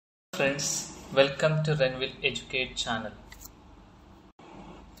friends, welcome to RenwilEducate channel.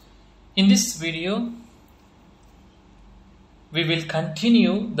 In this video, we will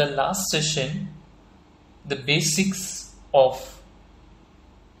continue the last session, the basics of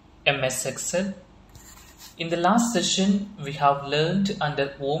MS Excel. In the last session, we have learned under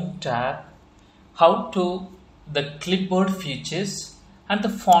Home tab how to the clipboard features and the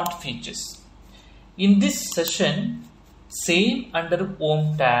font features. In this session, same under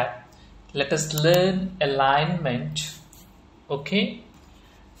Home tab, let us learn alignment. Okay.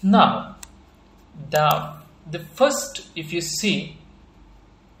 Now, the first, if you see,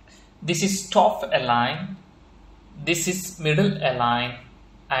 this is top align, this is middle align,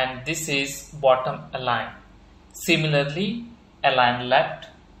 and this is bottom align. Similarly, align left,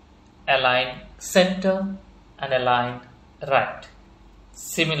 align center, and align right.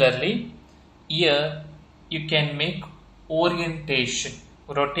 Similarly, here you can make orientation,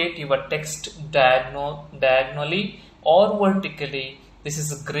 rotate your text diagonally or vertically. This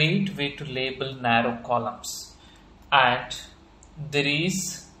is a great way to label narrow columns. And there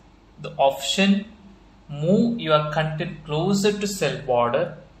is the option move your content closer to cell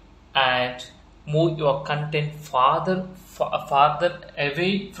border and move your content farther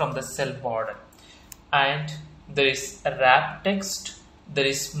away from the cell border. And there is a wrap text, there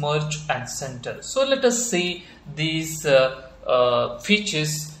is merge and center. So let us see these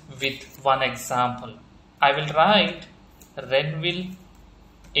features with one example. I will write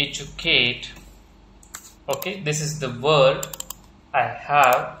RenwilEducate. Okay, this is the word I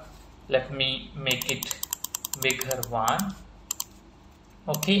have. Let me make it bigger one.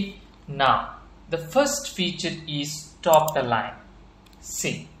 Okay, now the first feature is top align.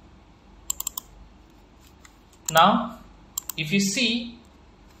 See, now if you see,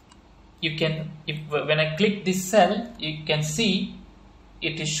 you can, when I click this cell, you can see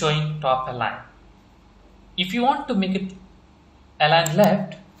it is showing top align. If you want to make it align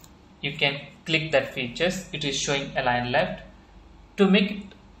left, you can click that features, it is showing align left. To make it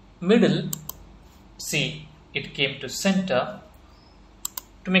middle, see, it came to center.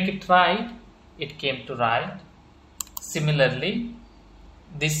 To make it right, it came to right. Similarly,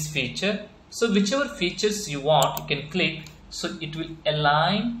 this feature, so whichever features you want, you can click, so it will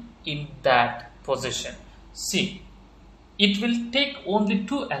align in that position. See, it will take only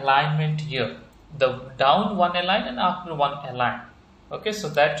two alignment here, the down one align and after one align. Okay, so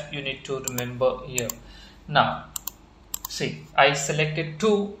that you need to remember here. Now, see, I selected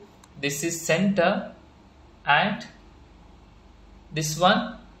two. This is center and this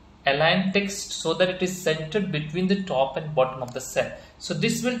one align text so that it is centered between the top and bottom of the cell. So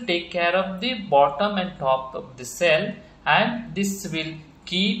this will take care of the bottom and top of the cell, and this will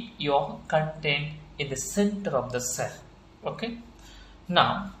keep your content in the center of the cell. Okay.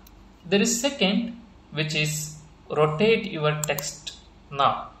 Now, there is second, which is rotate your text.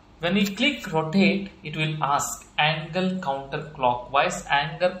 Now, when you click rotate, it will ask angle counterclockwise,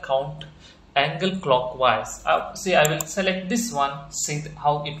 angle clockwise. See, I will select this one, see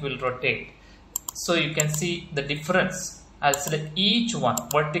how it will rotate. So you can see the difference. I'll select each one,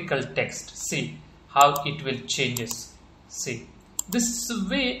 vertical text. See how it will changes. See, this is a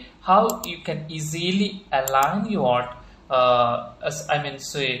way how you can easily align your how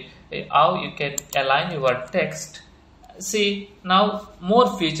you can align your text. See, now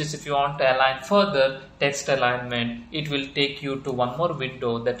more features. If you want to align further text alignment, it will take you to one more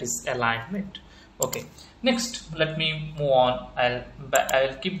window, that is alignment. Okay, next let me move on.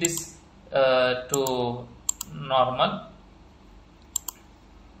 I'll keep this to normal.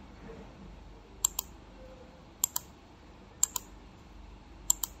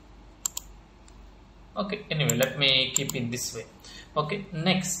 Okay, anyway, let me keep it this way. Okay,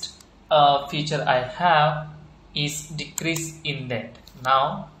 next feature I have is decrease indent.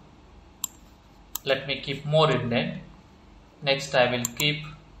 Now let me keep more indent. Next I will keep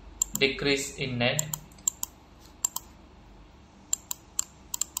decrease indent.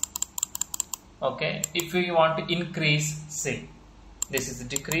 Okay, if you want to increase, say this is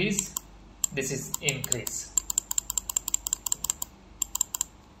decrease, this is increase.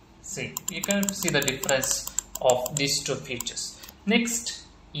 See, you can see the difference of these two features. Next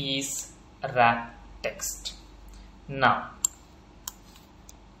is wrap text. Now,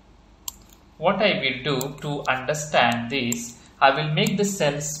 what I will do to understand this, I will make the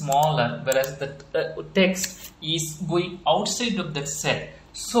cell smaller, whereas the text is going outside of that cell.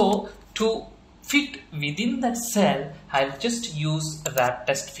 So, to fit within that cell, I'll just use a wrap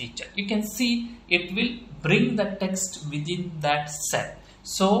text feature. You can see it will bring the text within that cell.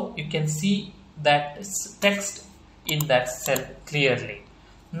 So you can see that text in that cell clearly.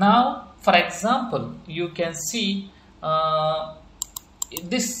 Now, for example, you can see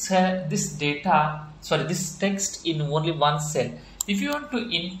this text in only one cell. If you want to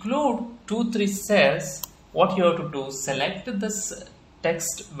include 2-3 cells, what you have to do, select this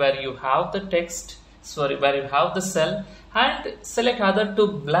text where you have the cell, and select other two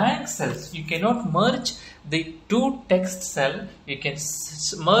blank cells. You cannot merge the two text cell. You can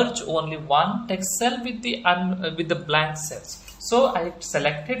merge only one text cell with the blank cells. So I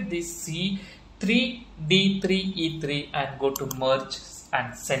selected the C3 D3 E3 and go to merge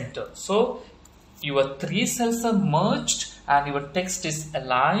and center. So your 3 cells are merged and your text is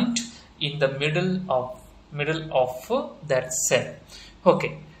aligned in the middle of that cell.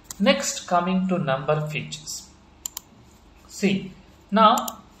 Okay, next coming to number features. See, now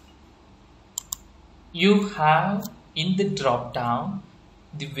you have in the drop down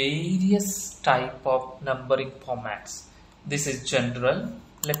the various type of numbering formats. This is general.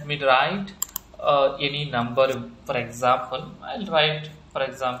 Let me write any number. For example, I'll write, for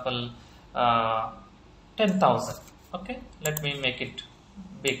example, 10,000. Okay, let me make it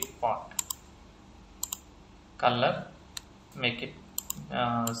big font. Color, make it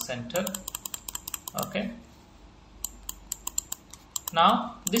center. Okay.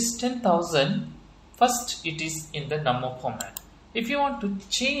 Now this 10,000, first it is in the number format. If you want to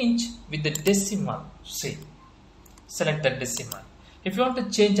change with the decimal, see, select the decimal. If you want to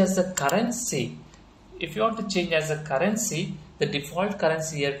change as a currency, the default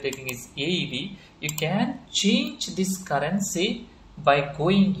currency here taking is AED. You can change this currency by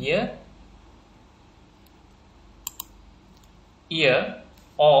going here,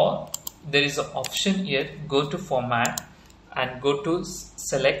 or there is an option here, go to format and go to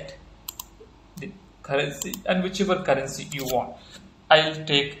select the currency and whichever currency you want. I'll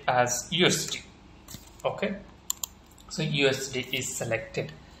take as USD. Okay, so USD is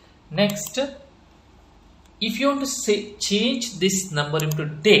selected. Next, if you want to change this number into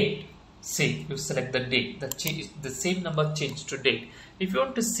date, say you select the date, the same number changed to date. If you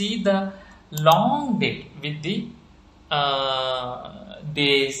want to see the long date with the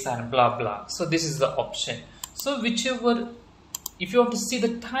days and blah blah, so this is the option. So whichever, if you want to see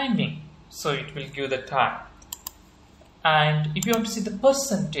the timing, so it will give the time. And if you want to see the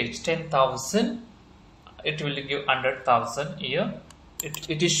percentage, 10,000, it will give 100,000 here.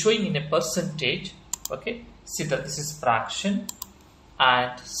 It is showing in a percentage. Okay, see that this is fraction.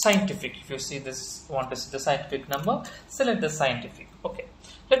 And scientific, if you see this, want to see the scientific number, select the scientific. Okay,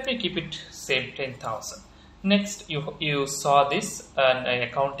 let me keep it same, 10,000. Next, you saw this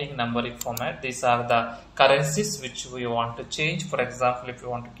accounting numbering format. These are the currencies which we want to change. For example, if you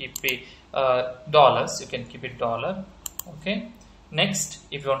want to keep dollars, you can keep it dollar. Okay. Next,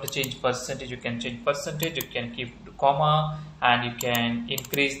 if you want to change percentage, you can change percentage. You can keep the comma, and you can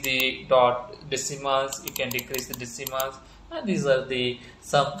increase the decimals. You can decrease the decimals. And these are the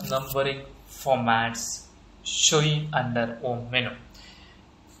some numbering formats showing under Home menu.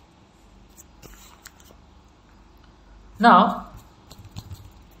 Now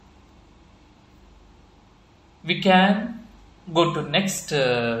we can go to next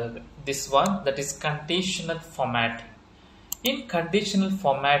this one, that is conditional formatting. In conditional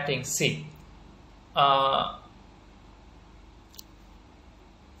formatting, see, for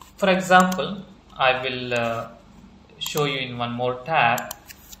example, I will show you in one more tab.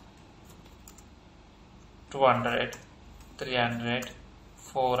 200, 300,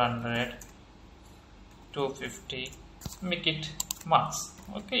 400, 250, make it marks.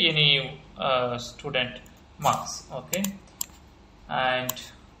 Okay, any student marks. Okay, and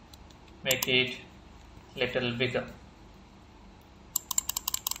make it little bigger.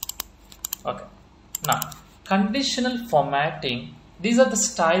 Okay, now conditional formatting, these are the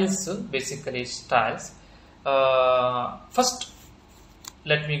styles, basically styles. First,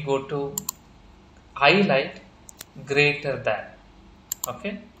 let me go to highlight greater than.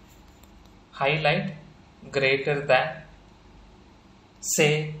 Okay, highlight greater than,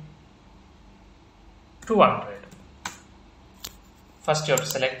 say 200. First you have to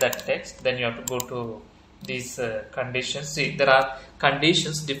select that text, then you have to go to these conditions. See, there are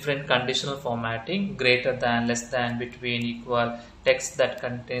conditions, different conditional formatting: greater than, less than, between, equal, text that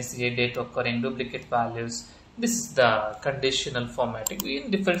contains a date occurring, duplicate values. This is the conditional formatting.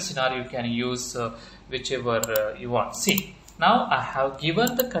 In different scenario you can use whichever you want. See, now I have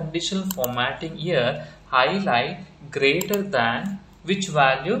given the conditional formatting here, highlight greater than which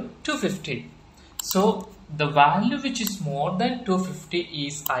value, 250. So the value which is more than 250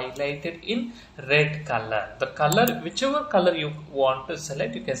 is highlighted in red color. The color, whichever color you want to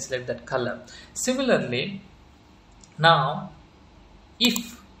select, you can select that color. Similarly, now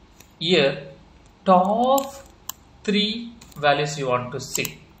if here top 3 values you want to see.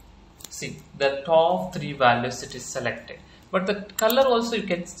 See the top 3 values it is selected, but the color also you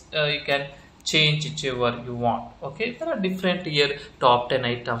can change whichever you want. Okay, there are different here, top 10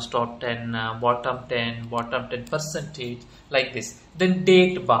 items, top 10, bottom 10 percentage, like this. Then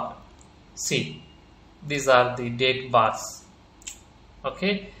date bar, see these are the date bars.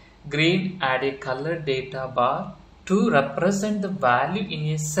 Okay, green, add a color data bar to represent the value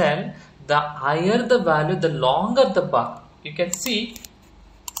in a cell. The higher the value, the longer the bar. You can see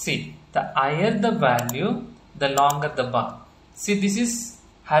the higher the value, the longer the bar. See, this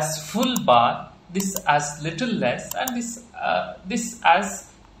has full bar, this has little less, and this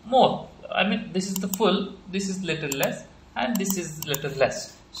has more. I mean, this is the full, this is little less, and this is little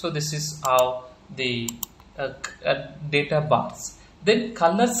less. So this is how the data bars. Then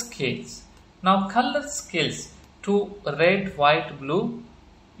color scales. Now color scales to red, white, blue.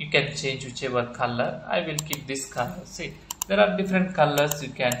 You can change whichever color. I will keep this color. See, there are different colors. You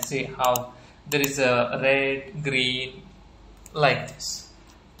can see how there is a red, green, like this.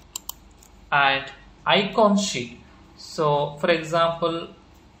 And icon sheet. So for example,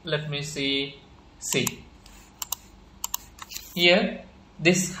 let me see here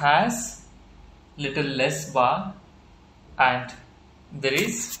this has little less bar, and there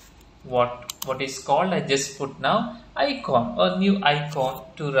is what is called, I just put now icon, a new icon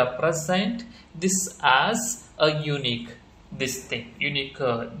to represent this as a unique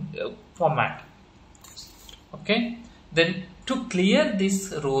format. Okay, then to clear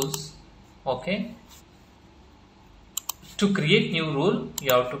these rules, okay, to create new rule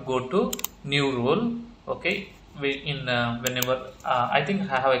you have to go to new rule. Okay, whenever I think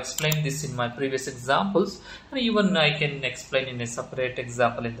I have explained this in my previous examples, and even I can explain in a separate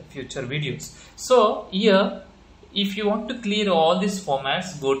example in the future videos. So here, if you want to clear all these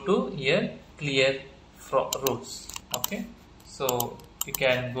formats, go to here clear rules. Okay, so you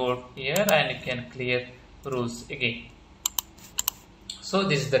can go here and you can clear rules again. So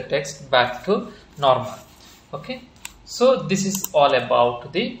this is the text back to normal. Okay, so this is all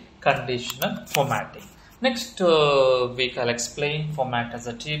about the conditional formatting. Next week I'll explain format as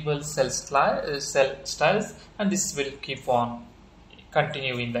a table, cell styles, and this will keep on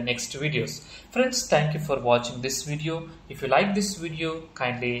continue in the next videos. Friends, thank you for watching this video. If you like this video,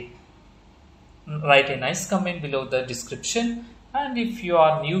 kindly write a nice comment below the description. And if you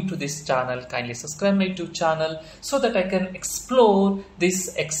are new to this channel, kindly subscribe my YouTube channel so that I can explore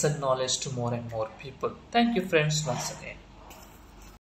this Excel knowledge to more and more people. Thank you friends once again.